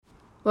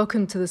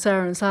Welcome to the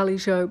Sarah and Sally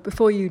Show.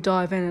 Before you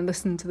dive in and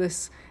listen to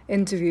this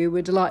interview,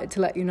 we're delighted to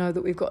let you know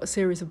that we've got a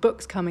series of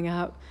books coming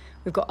out.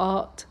 We've got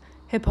art,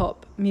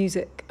 hip-hop,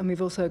 music, and we've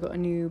also got a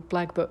new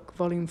Blag book,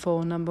 Volume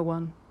 4, Number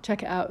 1.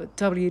 Check it out at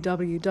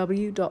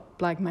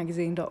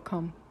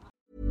www.blagmagazine.com.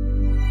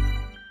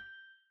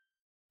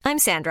 I'm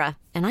Sandra,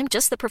 and I'm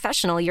just the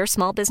professional your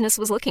small business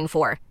was looking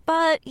for.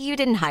 But you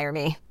didn't hire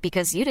me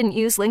because you didn't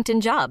use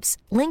LinkedIn Jobs.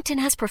 LinkedIn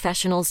has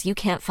professionals you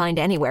can't find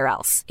anywhere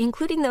else,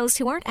 including those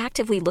who aren't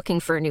actively looking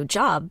for a new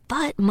job,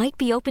 but might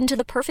be open to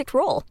the perfect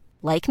role,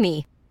 like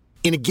me.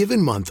 In a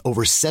given month,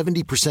 over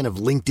 70% of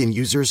LinkedIn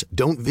users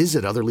don't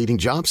visit other leading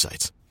job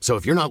sites. So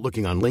if you're not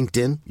looking on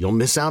LinkedIn, you'll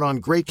miss out on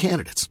great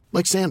candidates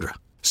like Sandra.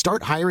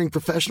 Start hiring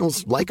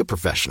professionals like a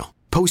professional.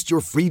 Post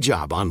your free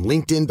job on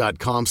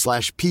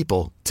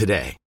linkedin.com/people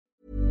today.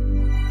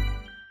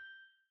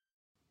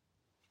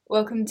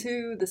 Welcome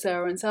to the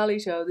Sarah and Sally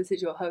Show. This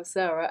is your host,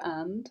 Sarah,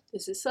 and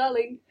this is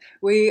Sally.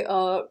 We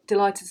are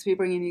delighted to be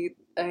bringing you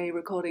a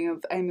recording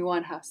of Amy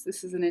Winehouse.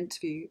 This is an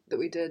interview that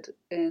we did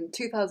in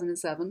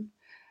 2007.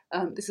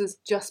 This was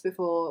just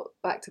before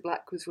Back to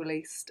Black was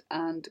released,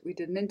 and we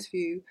did an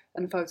interview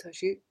and a photo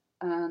shoot,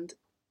 and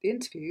the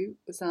interview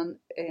was done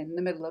in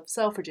the middle of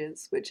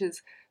Selfridges, which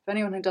is, if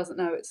anyone who doesn't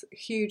know, it's a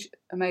huge,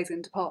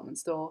 amazing department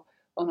store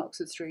on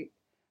Oxford Street,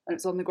 and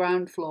it's on the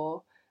ground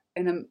floor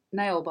in a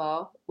nail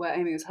bar where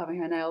Amy was having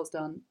her nails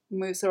done.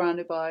 And we were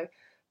surrounded by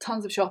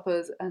tons of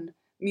shoppers and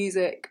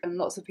music and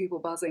lots of people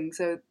buzzing,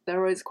 so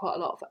there is quite a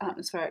lot of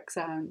atmospheric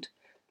sound.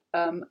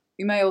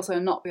 You may also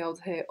not be able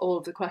to hear all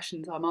of the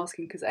questions I'm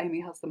asking because Amy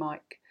has the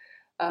mic,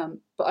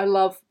 but I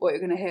love what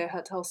you're going to hear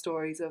her tell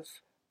stories of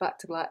Back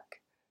to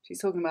Black.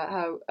 She's talking about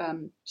how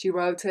she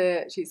wrote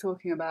it, she's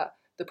talking about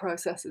the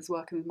processes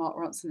working with Mark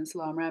Ronson and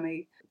Salaam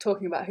Remi,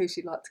 talking about who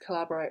she'd like to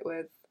collaborate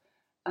with,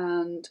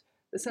 and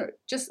I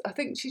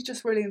think she's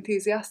just really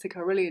enthusiastic. I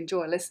really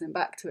enjoy listening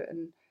back to it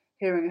and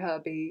hearing her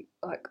be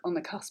like on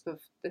the cusp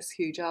of this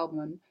huge album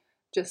and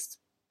just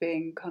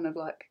being kind of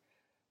like,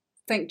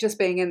 just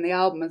being in the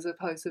album as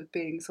opposed to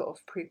being sort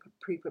of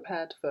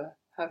pre-prepared for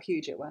how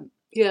huge it went.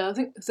 Yeah, I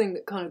think the thing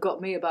that kind of got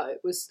me about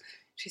it was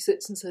she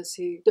sits and says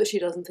to you that she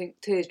doesn't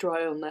think Tears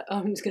Dry on that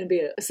it's going to be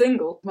a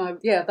single.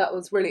 That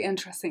was really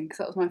interesting because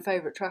that was my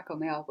favourite track on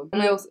the album.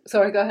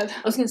 Sorry, go ahead.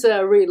 I was going to say I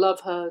really love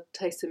her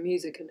taste in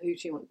music and who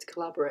she wanted to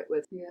collaborate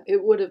with. Yeah,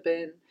 it would have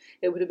been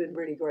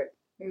really great.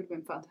 It would have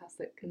been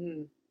fantastic.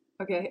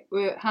 Okay,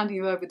 we're handing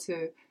you over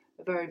to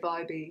a very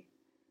vibey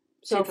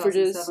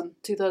Selfridges,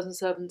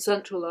 2007,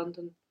 Central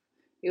London.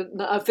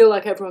 I feel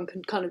like everyone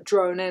can kind of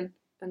drone in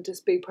and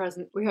just be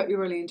present. We hope you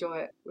really enjoy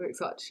it. We're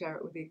excited to share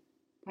it with you.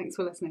 Thanks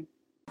for listening.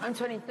 I'm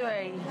 23.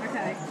 Okay. And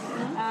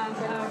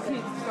can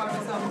you describe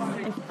yourself?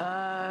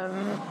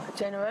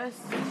 Generous,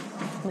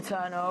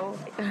 maternal.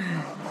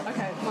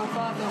 Okay, my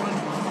father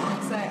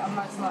would say I'm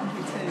most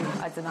likely to.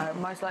 I don't know,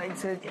 most likely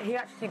to. He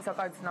actually thinks I'll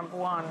go to number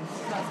 1.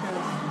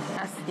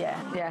 That's good.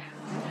 Yeah.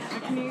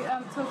 And can you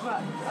talk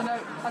about? I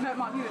know it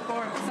might be a bit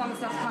boring, but some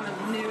stuff's kind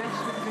of newish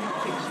because we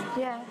have fiction.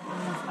 Yeah.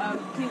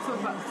 Can you talk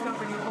about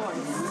discovering your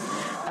voice?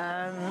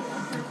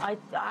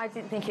 I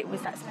didn't think it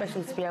was that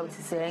special to be able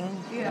to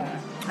sing.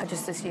 Yeah. I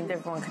just assumed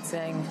everyone could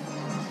sing.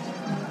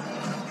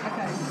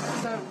 Okay,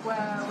 so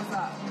where was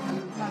that?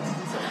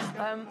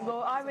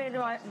 Well,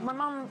 my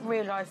mum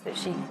realised that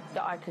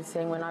I could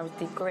sing when I was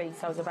in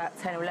Greece. I was about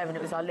 10 or 11.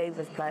 It was our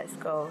leavers play at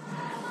school.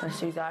 And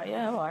she was like,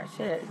 yeah, all right,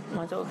 shit,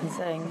 my daughter can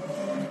sing.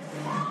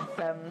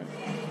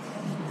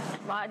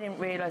 I didn't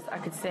realise I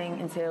could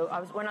sing until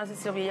when I was at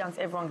Sylvia Young's,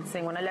 everyone could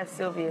sing. When I left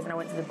Sylvia's and I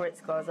went to the Brit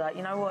School, I was like,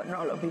 you know what,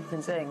 not a lot of people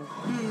can sing.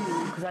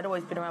 Because I'd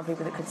always been around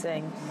people that could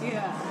sing.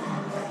 Yeah.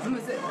 And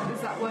is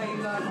that where you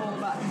learned all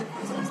about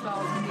different sort of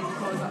styles of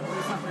music, or is that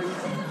something?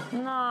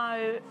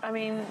 No, I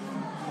mean,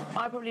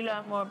 I probably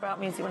learned more about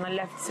music when I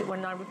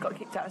got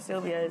kicked out of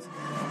Sylvia's,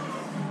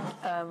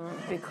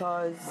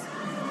 because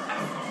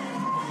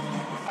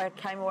I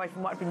came away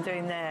from what I'd been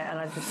doing there and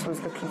I just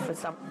was looking for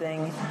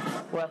something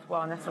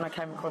worthwhile, and that's when I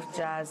came across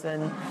jazz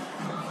and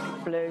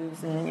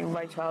blues and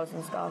Ray Charles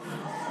and stuff.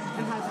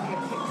 And how did you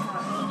get kicked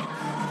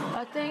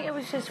out? I think it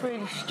was just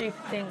really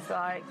stupid things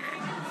like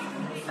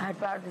I had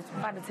bad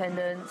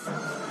attendance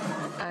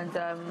and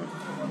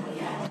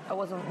I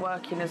wasn't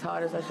working as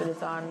hard as I should have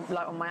done,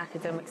 like on my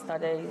academic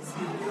studies.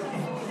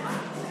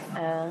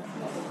 And,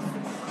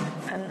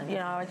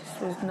 I just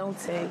was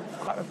naughty,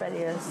 quite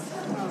rebellious.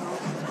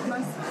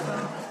 Most of the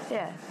stuff.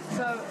 Yeah.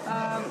 So,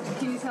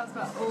 can you tell us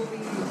about all the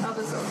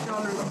other sort of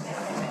genres?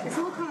 It's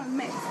all kind of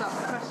mixed up,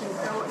 the questions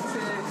go into...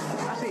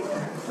 Actually,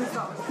 we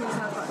start with, can you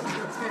tell us about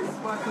your experience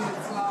working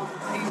with Salaam,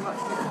 who you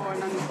worked with before,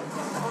 and then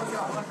what was it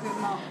like working with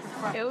Mark?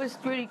 It was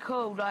really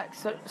cool.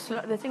 So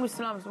the thing with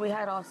Salaam is we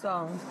had our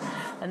songs,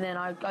 and then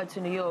I'd go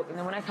to New York, and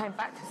then when I came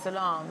back to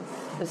Salam,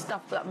 the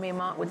stuff that me and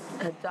Mark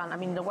had done, I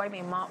mean, the way me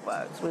and Mark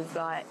worked was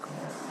like,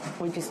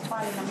 we just,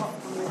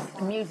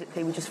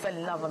 musically, we just fell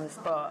in love on the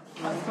spot.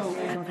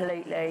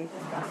 Completely.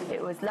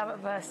 It was love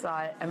at first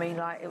sight. I mean,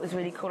 like, it was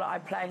really cool. Like,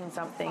 I'd play him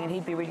something, and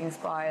he'd be really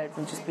inspired,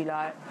 and just be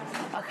like,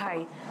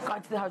 okay, go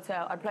to the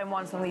hotel. I'd play him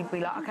one song, and he'd be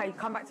like, okay,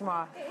 come back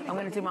tomorrow. I'm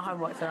going to do my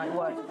homework tonight.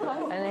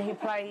 And then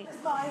he'd play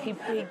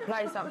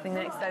something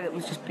the next day that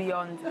was just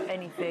beyond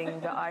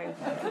anything that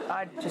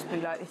I'd just be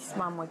like, this is,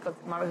 oh my God,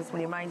 my record's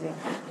really amazing.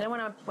 And then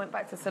when I went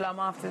back to Salam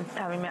after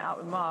having met up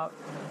with Mark,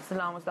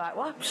 Salam was like,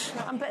 what?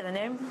 I'm better than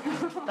him.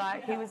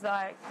 He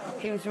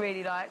was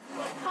really like,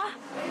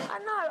 I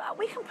know,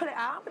 we can put it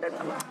out.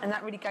 And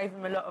that really gave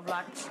him a lot of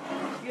like,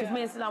 because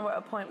me and Salam were at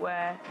a point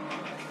where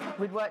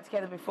we'd worked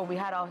together before, we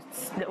had our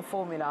little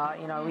formula,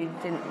 you know, we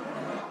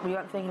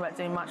weren't thinking about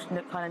doing much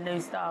kind of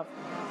new stuff.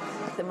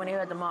 Then when he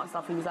heard the Mark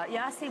stuff, he was like,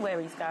 yeah, I see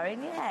where he's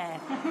going, yeah.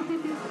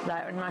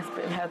 Like a nice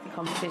bit of healthy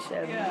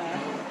competition. Yeah.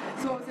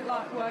 So what was it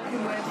like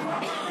working with,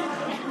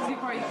 because you're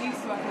probably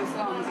used to working with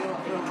songs,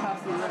 your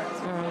personal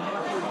lyrics, working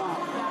with Mark?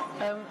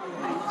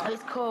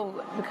 It's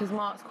cool because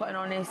Mark's quite an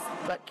honest,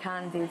 like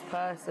candid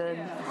person,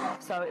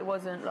 so it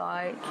wasn't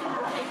like...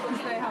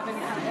 Did they have any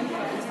kind of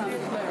input in terms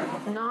of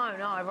lyrics?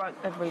 No, I wrote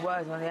every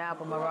word on the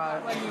album I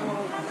wrote. When you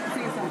were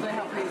singing something, they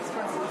helped you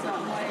express it in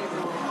certain ways?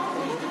 Or?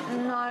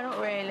 No, not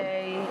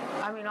really.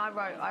 I mean, I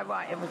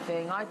write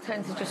everything. I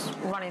tend to just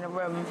run in a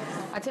room.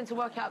 I tend to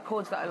work out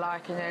chords that I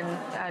like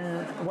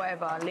and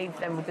whatever, leave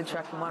them with the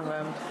track in one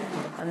room,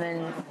 and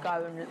then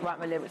go and write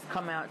my lyrics,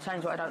 come out,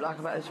 change what I don't like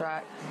about the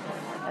track,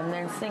 and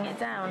then sing it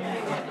down.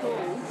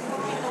 Cool.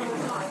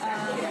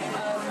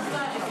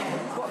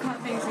 What kind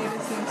of things are you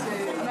listening to?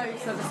 I know you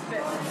said this a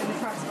bit in the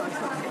press, but I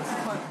just want to get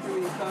some quote from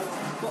you. But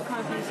what kind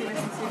of things do you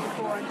listen to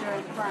before and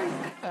during Frank?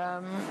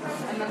 And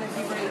then if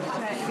you really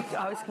changed?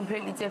 I was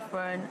completely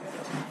different.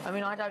 I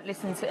mean, I don't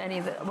listen to any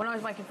of the... When I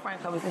was making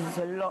Frank, I was listening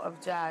to a lot of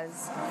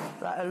jazz.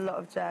 Like, a lot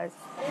of jazz.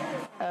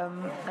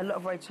 A lot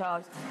of Ray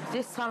Charles.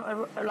 This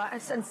time,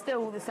 and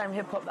still the same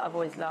hip-hop that I've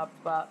always loved,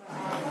 but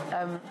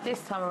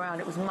this time around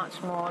it was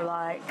much more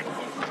like...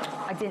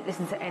 I didn't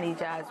listen to any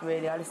jazz,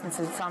 really. I listened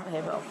to some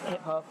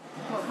hip-hop,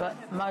 but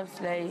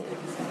mostly...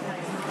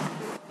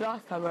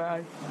 Last time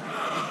around.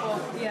 Well,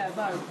 yeah,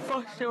 both.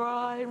 Busta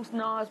Rhymes,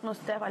 Nas, Mos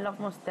Def. I love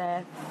Mos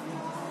Def.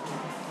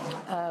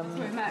 So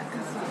we met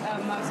because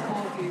Mo's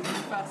called you when we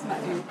first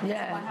met you. Yeah.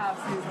 At my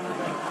house, he was like,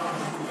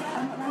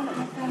 I'm around at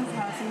my friend's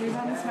house and we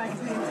ran this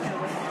magazine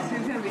together. So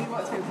he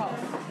watched me pop.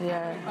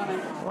 Yeah. Funny.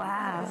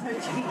 Wow. So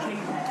cheeky.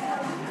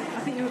 I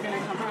think you were going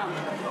to come round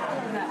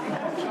and that in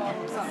Pop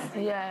or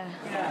something. Yeah.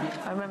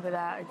 I remember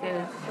that. I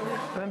did. I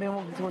remember him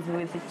walking towards me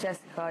with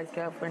Jessica, his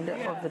girlfriend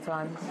of the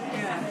time.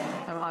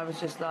 Yeah. And I was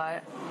just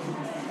like...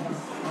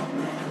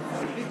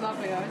 He's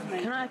lovely though, isn't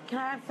he? Can I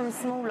have them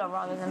smaller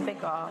rather than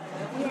bigger?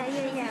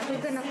 Yeah.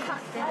 We're gonna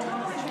cut them.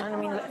 And I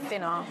mean like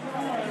thinner.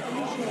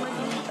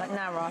 Like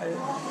narrow.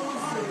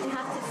 You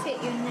have to fit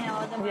your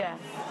nail. Yeah.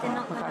 They're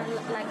not gonna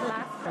look like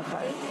last.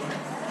 Okay.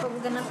 But we're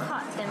gonna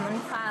cut them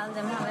and file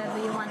them however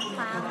you want to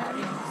file them.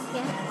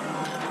 Yeah.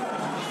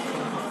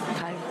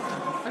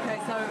 Okay.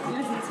 So you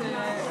listen to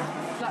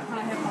that kind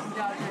of hip hop and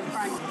jazz and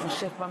Frank. I'll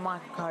shift my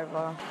mic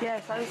over. Yeah,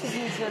 so I was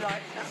listening to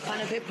like that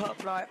kind of hip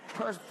hop, like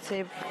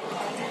positive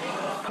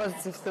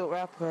thought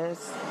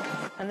rappers,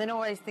 and then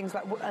always things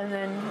like,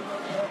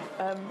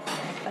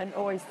 and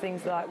always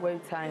things like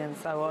Wu-Tang and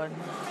so on.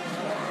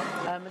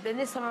 But then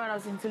this time around I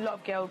was into a lot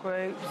of girl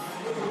groups,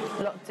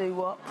 a lot of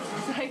doo-wop. So,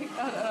 I don't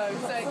know,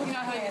 so you know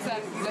how you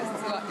said you listen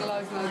to like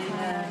loads and loads.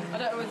 I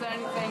don't know, was there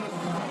anything,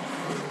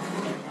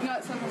 you know,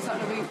 at sometimes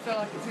where you feel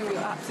like it's going to be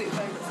your absolute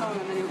favourite song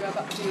and then you'll go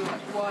back to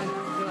like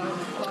Winehouse, you know,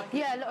 like...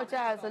 Yeah, a lot of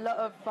jazz, a lot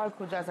of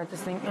vocal jazz, I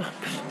just think,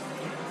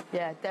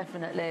 yeah,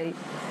 definitely.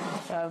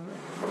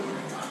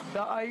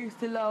 But I used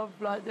to love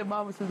like the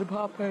Mamas and the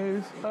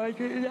Papas. I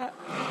do that.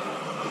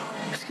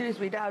 Excuse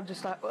me, now I'm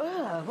just like,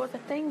 ugh, what was I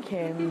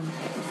thinking?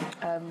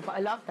 But I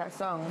love that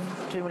song,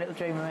 Dream a Little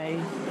Dream of Me.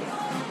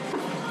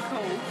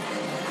 Cool.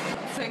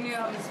 So you knew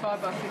I was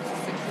inspired by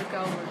 56 with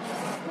girl groups.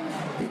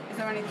 Is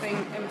there anything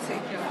in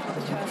particular about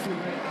the church group?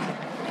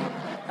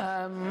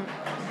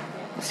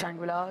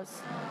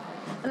 Shangri-La's.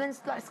 And then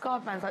like ska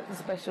bands like the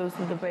Specials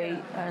and the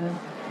Beat, and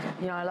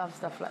you know I love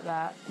stuff like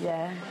that.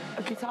 Yeah,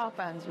 guitar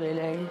bands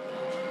really.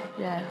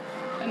 Yeah.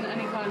 And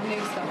any kind of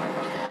new stuff?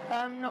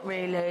 Not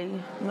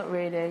really. No, not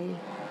really.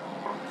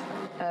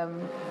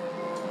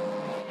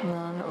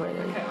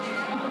 Okay.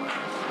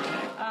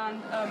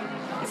 And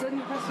is there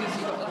any press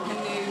you've got like a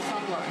new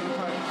songwriting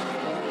approach?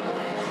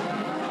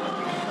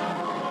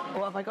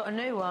 What, have I got a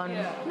new one?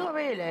 Yeah. Not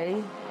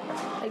really.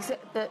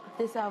 Except that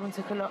this album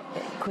took a lot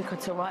quicker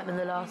to write than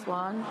the last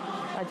one.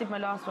 I did my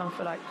last one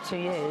for like 2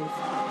 years.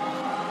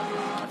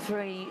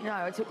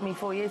 It took me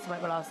 4 years to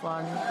make my last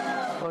one.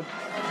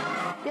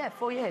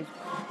 4 years,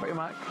 pretty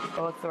much.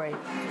 Or 3.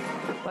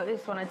 But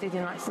this one I did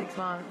in like 6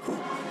 months. Wow.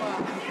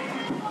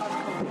 That's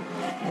cool.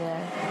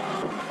 Yeah.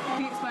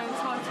 Can you explain the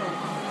title?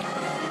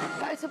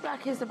 Back to Black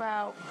track is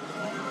about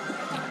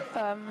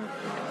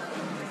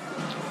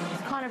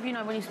it's kind of, you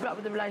know, when you split up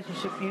with a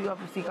relationship, you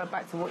obviously go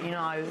back to what you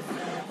know.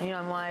 You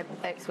know, my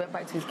ex went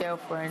back to his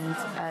girlfriend,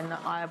 and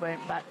I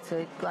went back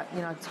to, like,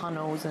 you know,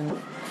 tunnels and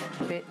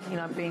you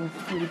know, being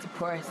really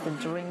depressed and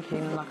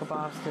drinking like a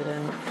bastard,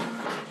 and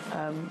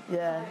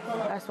yeah,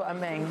 that's what I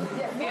mean.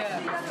 Yeah.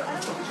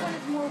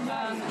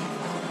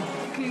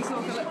 Can you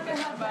talk a little bit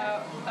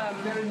about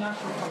very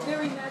natural?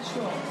 Very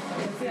natural.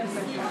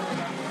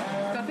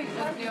 I think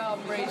that the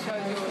album really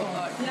shows your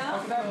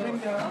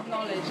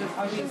knowledge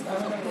of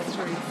musical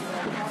history.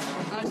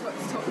 And I just want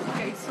to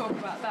get you to talk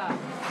about that.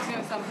 Because, you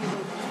know, some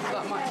people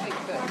might think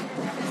that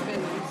it's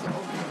been sort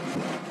of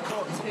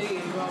brought to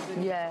you rather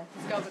than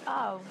discovered.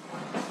 Oh,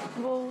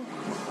 well,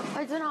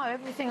 I don't know.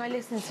 Everything I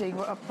listen to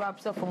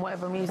rubs off on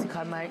whatever music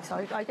I make.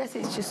 So I guess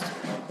it's just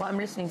what I'm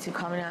listening to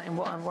coming out in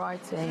what I'm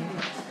writing.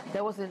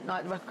 There wasn't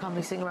like the record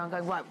company sitting around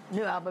going, right,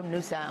 new album,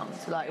 new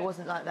sounds. Like, it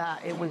wasn't like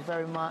that. It was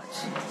very much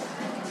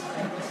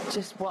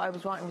just what I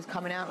was writing was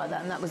coming out like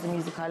that, and that was the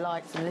music I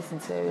liked and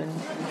listened to, and,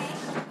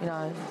 you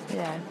know,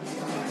 yeah.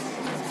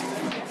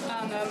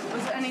 And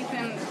was there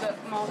anything that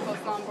Marco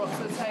Slam brought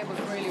to the table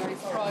that really, really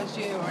surprised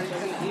you, or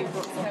anything that you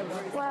brought to the table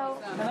that really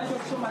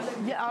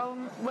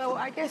well,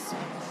 I guess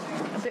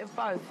a bit of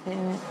both,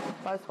 in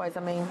both ways. I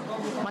mean,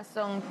 my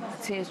song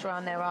Tears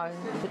Drown Their Own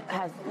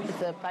has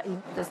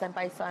the same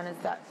bass line as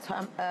that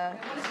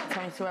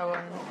Tony Terrell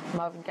and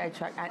Marvin Gaye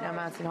track, Ain't No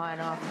Mountain High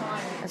Enough.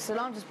 And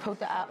Salam just pulled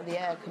that out of the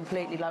air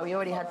completely. Like, we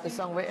already had the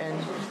song written,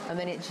 and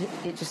then it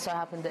just so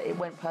happened that it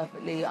went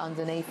perfectly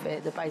underneath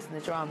it, the bass and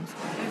the drums.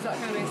 Is that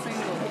going to be a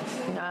single?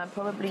 No,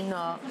 probably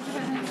not.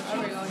 I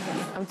really like it.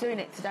 I'm doing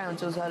it today on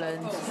Jules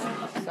Holland,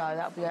 so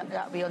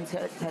that'll be on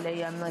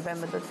telly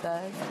November the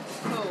 3rd.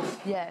 Cool.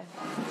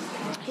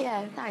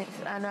 Yeah, thanks.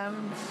 And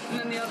then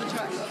the other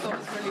track that I thought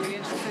was really, really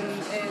interesting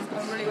is, I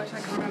really wish I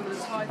could remember the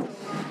title,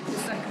 the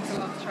second to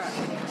last track.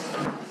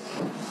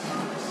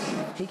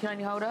 He Can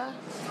Only Hold Her?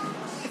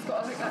 It's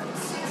got, I think, that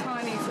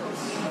tiny sort of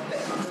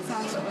bit that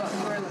sounds like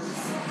gorillas.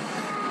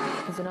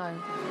 I don't know.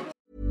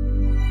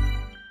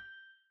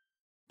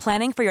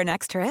 Planning for your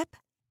next trip?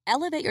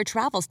 Elevate your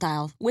travel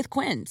style with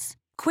Quince.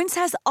 Quince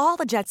has all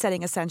the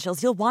jet-setting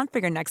essentials you'll want for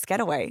your next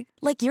getaway,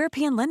 like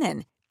European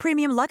linen,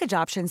 premium luggage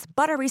options,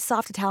 buttery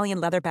soft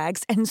Italian leather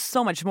bags, and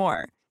so much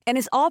more. And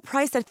is all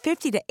priced at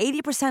 50 to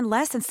 80%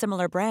 less than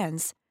similar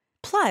brands.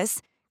 Plus,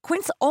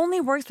 Quince only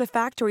works with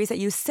factories that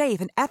use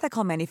safe and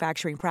ethical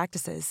manufacturing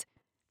practices.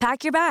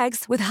 Pack your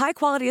bags with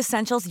high-quality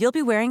essentials you'll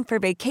be wearing for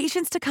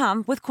vacations to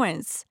come with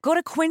Quince. Go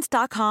to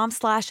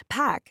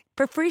quince.com/pack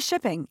for free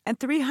shipping and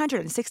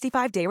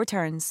 365-day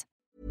returns.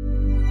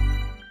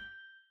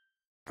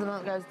 The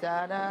month goes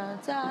da da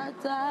da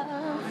da.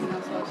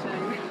 That's what I'm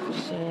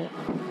saying. Shit.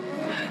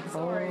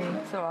 Sorry.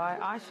 It's alright.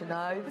 I should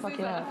know. Fucking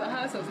hell. At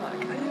hers, I was like, I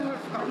know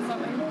I've forgotten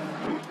something.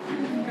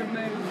 Good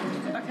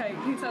move. Okay,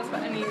 can you tell us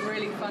about any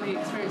really funny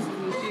experiences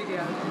in the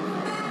studio?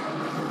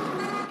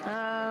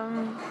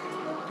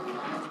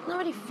 Not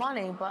really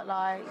funny, but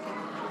like,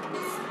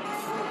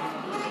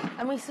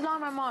 I mean,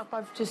 Salam and Mark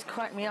both just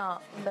crack me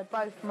up. They're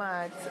both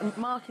mad.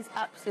 Mark is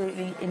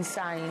absolutely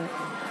insane.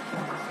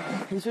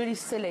 He's really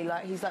silly,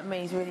 like, he's like me,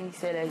 he's really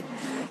silly.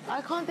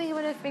 I can't think of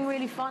anything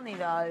really funny,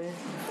 though,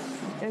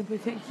 in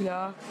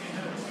particular.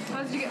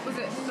 How did you get, was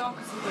it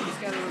Darkest to put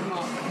together with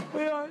Mark?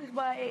 We are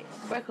my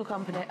record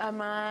company,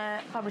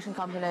 my publishing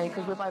company,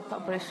 because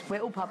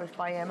we're all published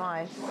by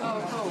EMI.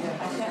 Oh, cool.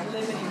 I can't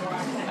live anymore.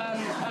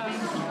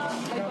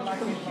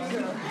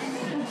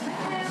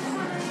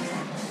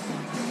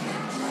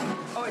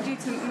 Or did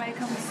you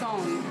make up a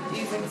song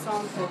using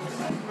samples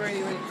that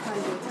really, really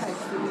explain your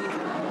taste in music?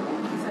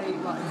 You say,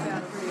 like, yeah,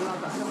 I really love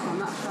that song on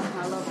that track, and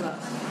I love that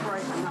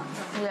break on that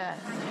track. Yeah.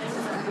 Is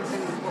there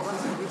anything, what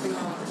else do you think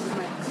would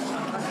make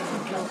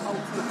your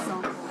ultimate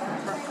sample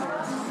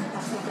record?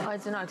 I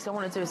don't know, because I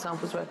want to do a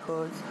samples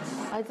record.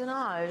 I don't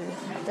know.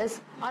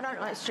 I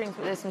don't like strings,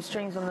 but there's some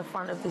strings on the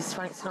front of this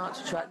Frank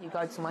Sinatra track, You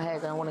Go To My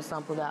Head, and I want to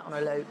sample that on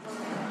a loop.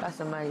 That's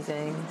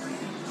amazing.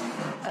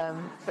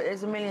 But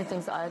there's a million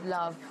things that I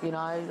love, you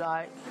know,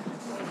 like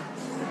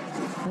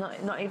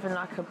not even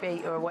like a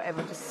beat or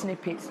whatever, just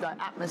snippets, like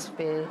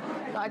atmosphere.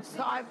 Like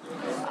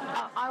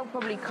I'll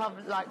probably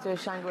do a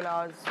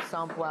Shangri-La's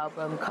sample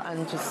album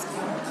and just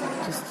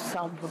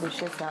sample the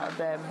shit out of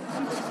them.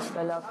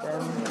 I love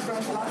them.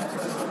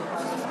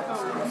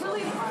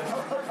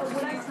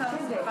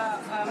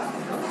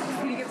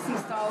 Can you give some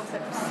style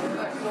tips?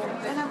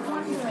 And I'm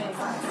wondering,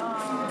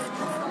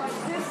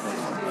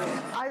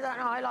 I don't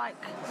know, I like,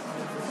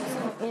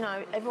 you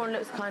know, everyone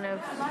looks kind of,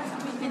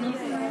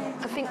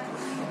 I think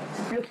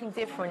looking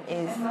different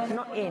is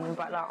not in,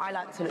 but like I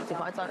like to look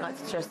different. I don't like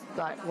to dress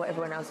like what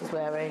everyone else is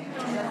wearing.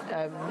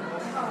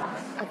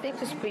 I think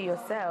just be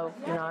yourself,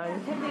 you know,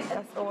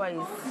 that's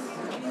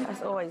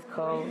always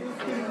cool.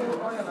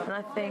 And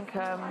I think,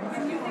 I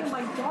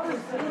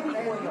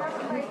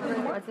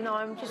don't know,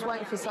 I'm just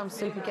waiting for some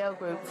super girl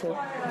group to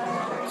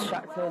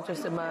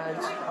just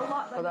emerge,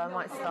 although I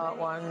might start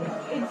one.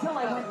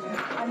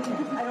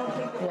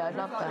 Yeah, I'd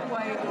love that.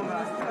 Way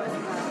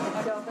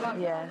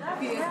Yeah.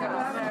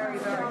 Very,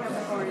 very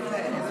chemical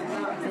oriented.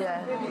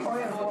 Yeah.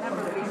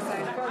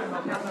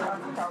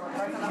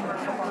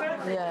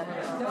 Yeah.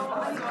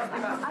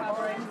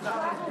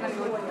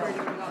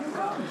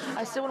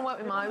 I still want to work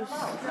with most.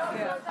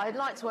 I'd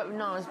like to work with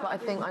Nas, but I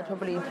think I'd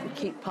probably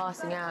keep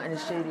passing out in the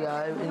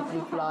studio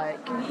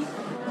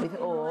with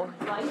Or.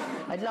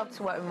 I'd love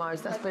to work with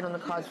most. That's been on the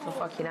cards for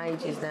fucking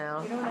ages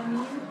now.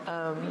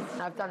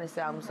 I've done this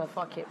album, so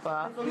fuck it,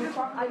 but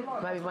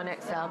maybe my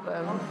next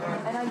album.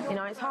 You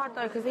know, it's hard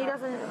though, because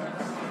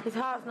his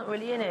heart's not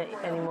really in it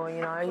anymore,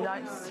 you know. He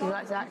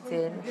likes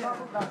acting.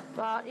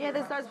 But yeah,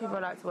 there's loads of people I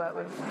like to work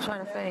with. I'm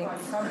trying to think.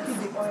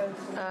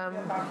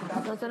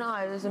 I don't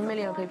know, there's a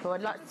million people.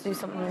 I'd like to do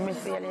something with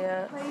Missy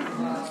Elliott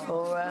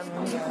or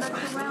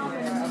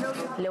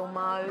Lil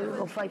Mo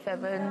or Faith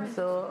Evans,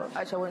 or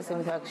actually I wouldn't sing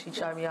with her because she'd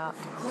show me up.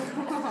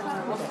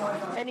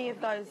 Any of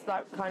those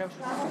like kind of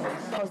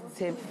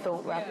positive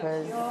thought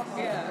rappers.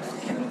 Yeah.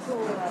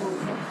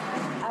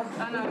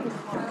 I know.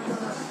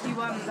 You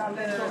won the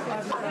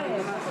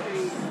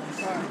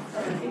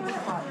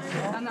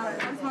and I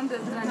just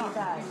wondered if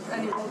there's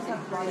any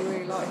content you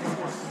really like.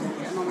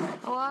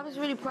 Well, I was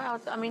really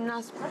proud. I mean,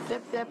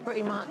 they're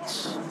pretty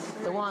much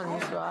the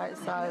ones, right?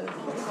 So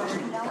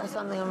that's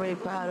something I'm really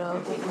proud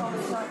of.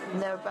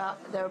 And they're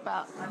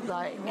about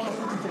like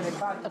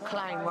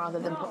acclaim rather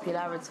than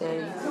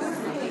popularity.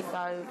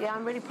 So yeah,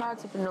 I'm really proud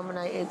to have been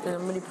nominated, and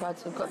I'm really proud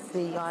to have got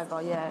the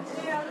Ivor. Yeah.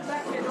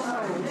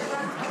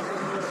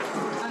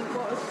 And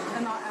what would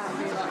a night out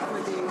be like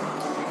with you?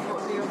 What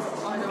would be your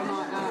ideal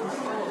night out?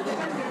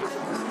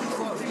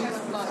 What would you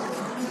like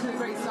to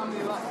bring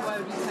somebody like? Where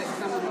would you take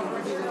somebody?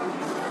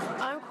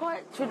 I'm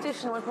quite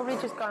traditional. I'd probably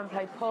just go and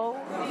play pool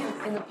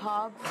in the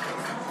pub.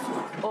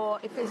 Or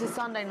if it's a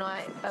Sunday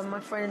night, my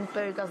friend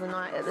Boo does a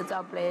night at the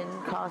Dublin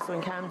Castle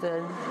in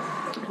Camden.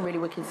 Really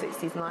wicked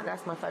 60s night.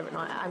 That's my favourite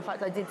night. In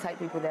fact, I did take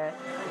people there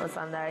on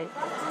Sunday.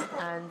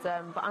 And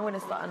but I'm going to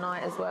start a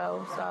night as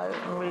well, so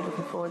I'm really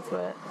looking forward to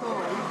it.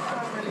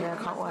 Yeah,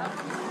 I can't wait.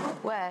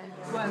 Where?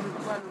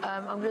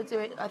 I'm going to do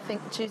it, I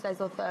think, Tuesdays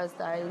or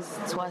Thursdays,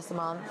 twice a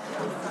month.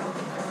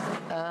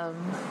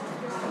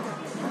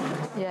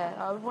 Yeah,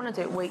 I would want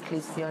to do it weekly,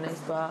 to be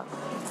honest, but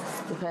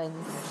it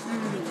depends.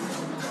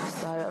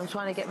 So I'm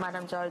trying to get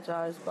Madame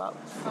Jojo's, but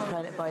I'm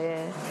playing it by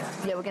ear.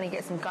 Yeah, we're going to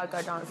get some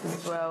go-go dancers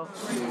as well.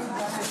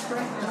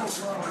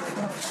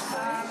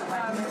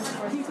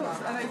 You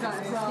talked, I know you've done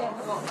it as well,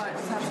 about like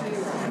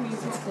tattoos. Can you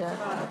talk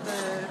about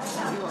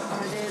your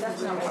ideas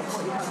of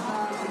what you have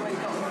done, where you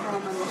got them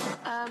from?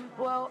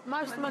 Well,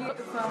 most of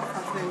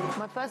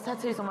my first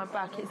tattoo's on my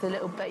back. It's a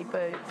little Betty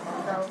Boop.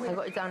 I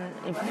got it done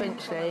in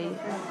Finchley,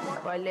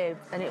 where I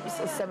lived, and it was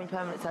a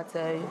semi-permanent tattoo.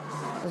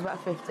 I was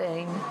about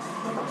 15,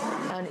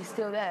 and it's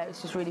still there.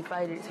 It's just really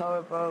faded. It's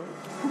horrible.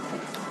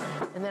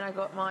 And then I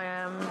got my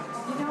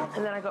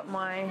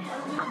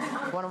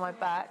one on my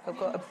back. I've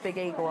got a big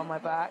eagle on my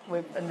back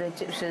with an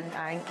Egyptian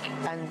ankh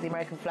and the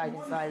American flag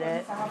inside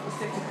it.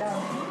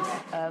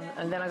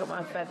 And then I got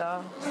my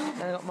feather.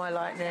 Then I got my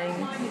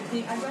lightning.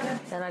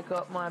 Then I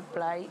got my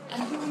Blake.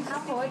 Like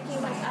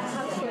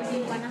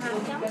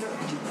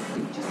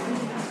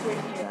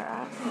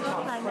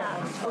that?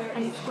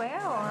 And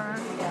square or?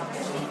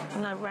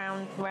 No,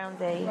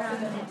 roundy.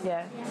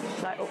 Yeah,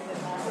 like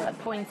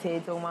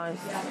pointed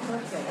almost.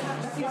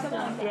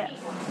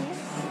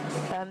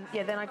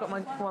 Yeah. Then I got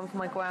my one for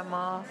my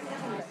grandma.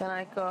 Then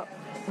I got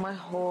my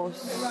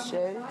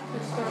horseshoe.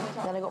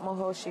 Then I got my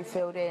horseshoe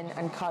filled in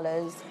and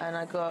colours, and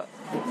I got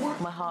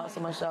my hearts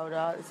on my shoulder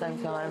at the same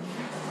time.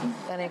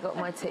 Then I got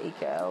my titty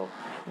girl.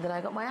 And then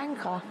I got my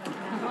anchor.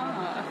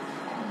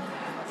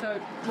 So,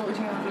 what would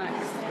you have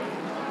next?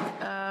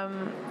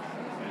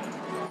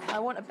 I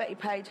want a Betty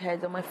Page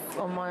head on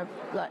my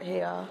like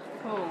here.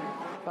 Cool.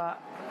 But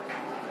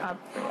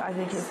I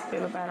think it's a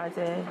bit of a bad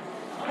idea.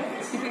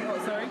 You think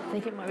what, sorry? I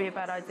think it might be a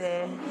bad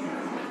idea.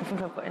 I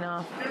think I've got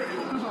enough.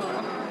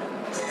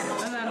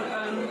 And then,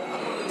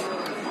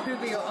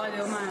 who'd be your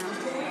ideal man?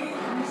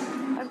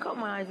 I've got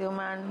my ideal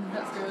man.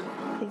 That's good.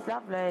 He's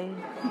lovely.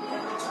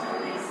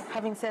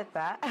 Having said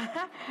that,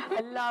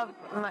 I love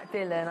Matt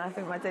Dillon. I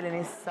think Matt Dillon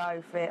is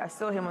so fit. I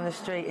saw him on the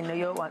street in New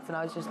York once, and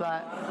I was just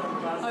like...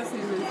 I've seen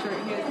him in the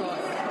street. He is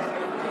like...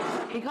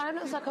 He kind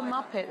of looks like a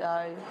Muppet,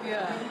 though.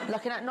 Yeah.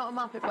 Like, not a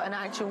Muppet, but an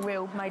actual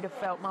real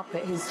made-of-felt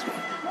Muppet. His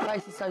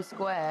face is so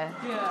square.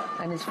 Yeah.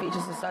 And his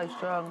features are so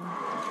strong.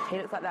 He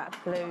looks like that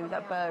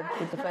bird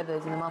with the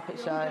feathers in the Muppet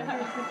Show.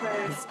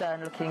 The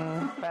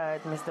stern-looking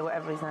bird, Mr.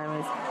 whatever his name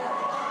is.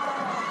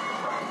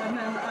 And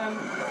then,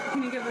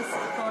 can you give us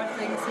 5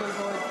 things to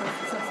avoid for a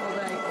successful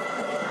day?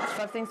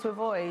 5 things to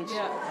avoid?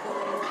 Yeah.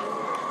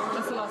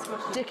 That's the last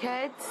question.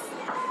 Dickheads?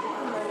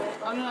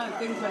 I don't know,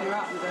 things when you're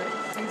out with it.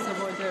 Things to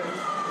avoid doing.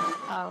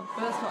 Oh.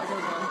 But that's quite a good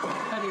one.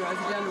 Anyway, as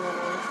a general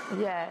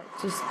rule. Yeah,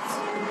 just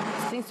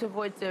things to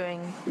avoid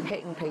doing,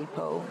 hitting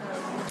people.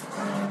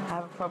 I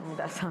have a problem with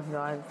that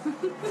sometimes.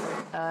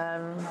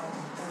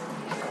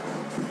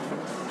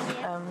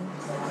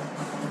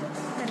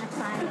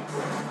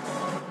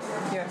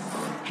 Yeah.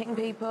 Hitting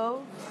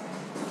people.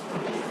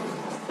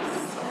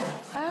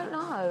 I don't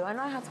know. I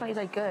know how to make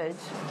your day good.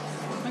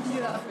 I can do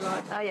that if you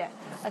like. Oh, yeah.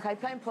 Okay,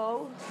 playing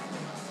pool,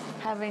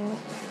 having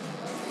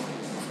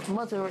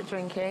moderate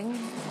drinking,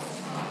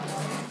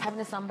 having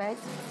a sunbed,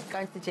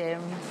 going to the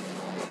gym,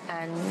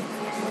 and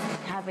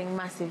having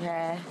massive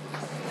hair.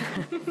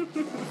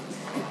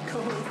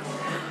 Cool.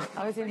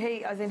 I was in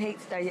heat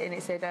today, and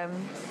it said,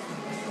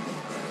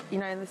 you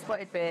know, in the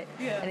spotted bit,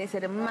 and it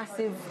said a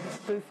massive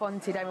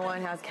bouffanted Amy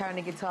Winehouse carrying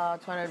a guitar,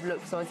 trying to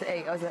look for someone to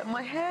eat. I was like,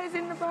 my hair's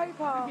in the paper.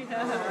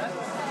 Yeah.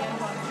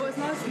 Well, it's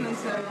nicer than to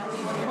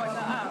point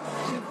that out.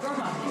 She's a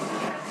drummer.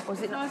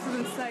 Was it Nicer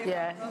than to say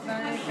yeah. that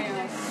than anything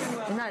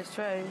else. No, it's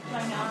true.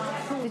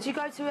 Did you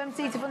go to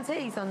Tita Von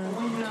Tees on? No, I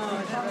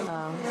didn't.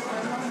 Oh.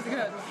 It's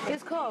good. It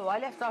was cool. I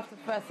left after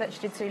the first set. She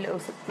did two little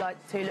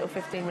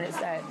 15-minute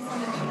sets.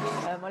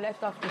 I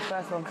left after the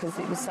first one because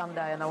it was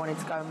Sunday and I wanted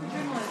to go and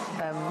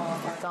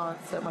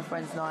dance at my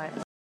friend's night.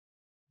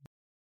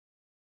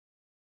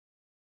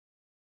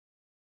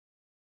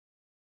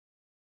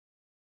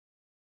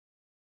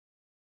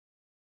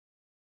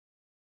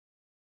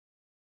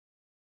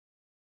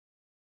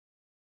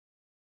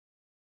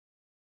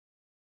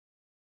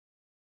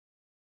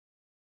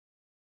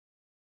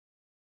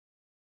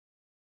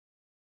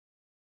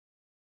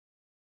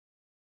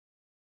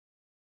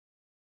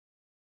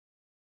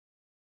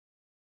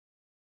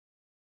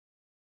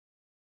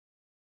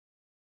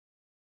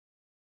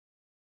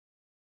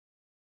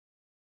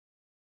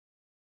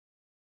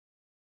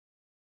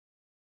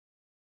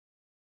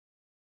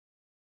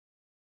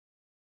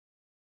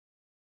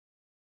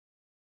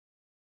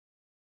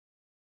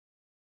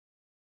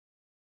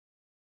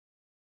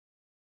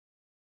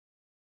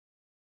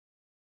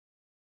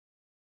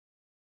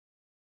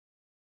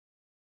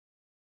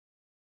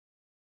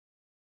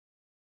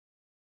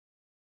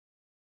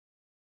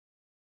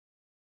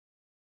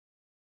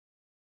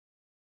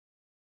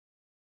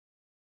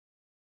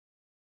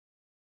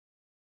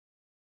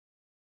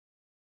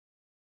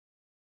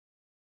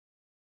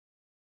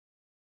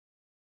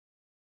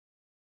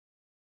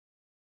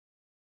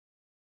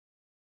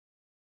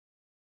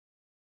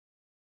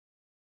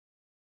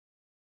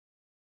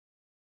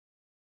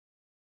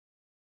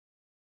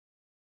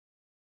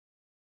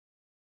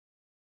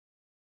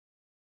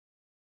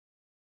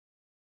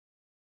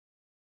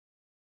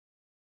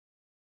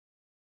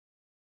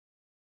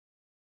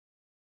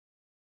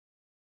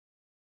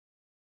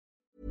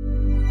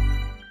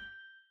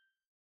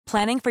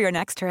 Planning for your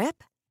next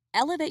trip?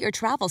 Elevate your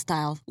travel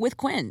style with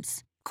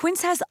Quince.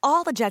 Quince has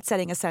all the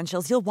jet-setting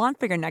essentials you'll want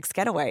for your next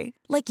getaway,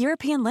 like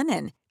European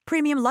linen,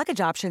 premium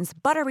luggage options,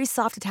 buttery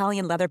soft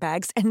Italian leather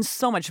bags, and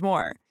so much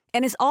more.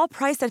 And is all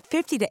priced at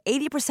 50 to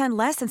 80%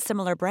 less than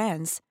similar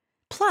brands.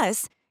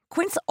 Plus,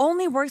 Quince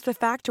only works with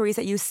factories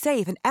that use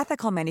safe and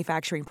ethical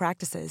manufacturing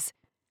practices.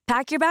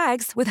 Pack your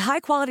bags with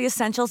high-quality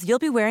essentials you'll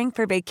be wearing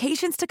for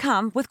vacations to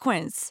come with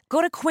Quince.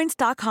 Go to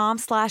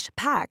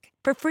quince.com/pack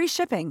for free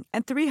shipping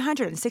and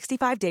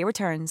 365-day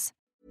returns.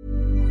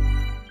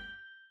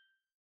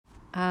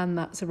 And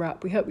that's a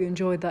wrap. We hope you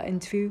enjoyed that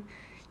interview.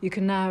 You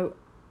can now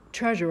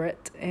treasure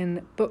it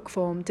in book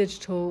form,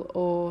 digital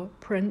or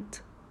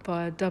print,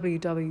 via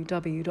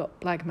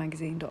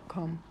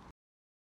www.blagmagazine.com.